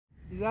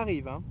Ils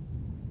arrivent, hein?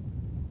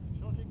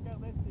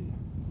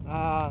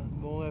 Ah,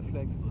 bon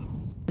réflexe.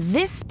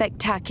 This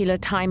spectacular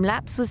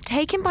time-lapse was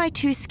taken by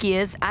two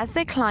skiers as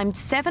they climbed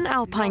 7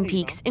 alpine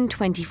peaks in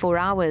 24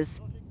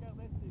 hours.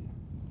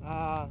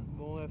 Ah,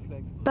 bon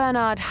réflexe.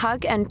 Bernhard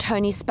Hug and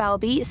Tony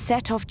Sbalbi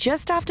set off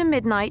just after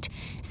midnight,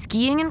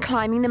 skiing and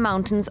climbing the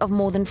mountains of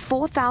more than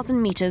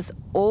 4,000 meters,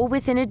 all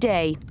within a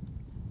day.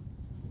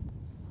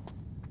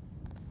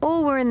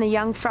 All were in the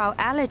Jungfrau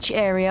Aletsch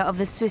area of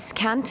the Swiss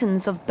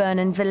cantons of Bern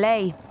and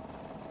Valais.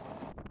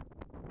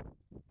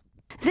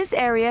 This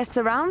area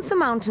surrounds the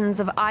mountains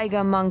of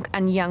Eiger, Monk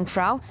and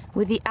Jungfrau,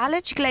 with the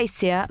Aletsch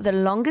Glacier, the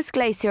longest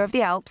glacier of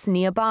the Alps,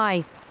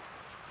 nearby.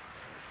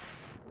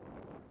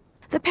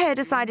 The pair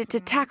decided to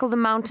tackle the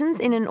mountains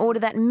in an order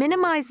that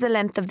minimized the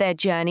length of their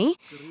journey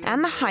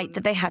and the height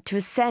that they had to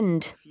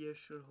ascend.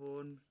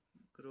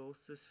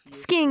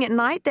 Skiing at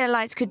night, their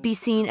lights could be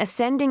seen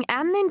ascending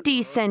and then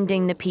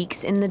descending the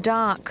peaks in the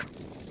dark.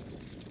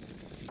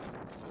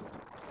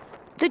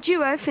 The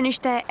duo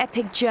finished their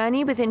epic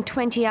journey within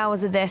 20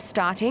 hours of their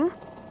starting.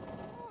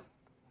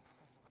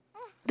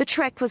 The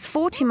trek was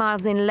 40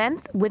 miles in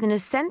length, with an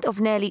ascent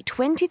of nearly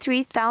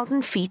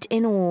 23,000 feet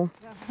in all.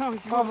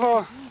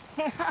 Bravo!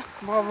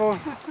 Bravo!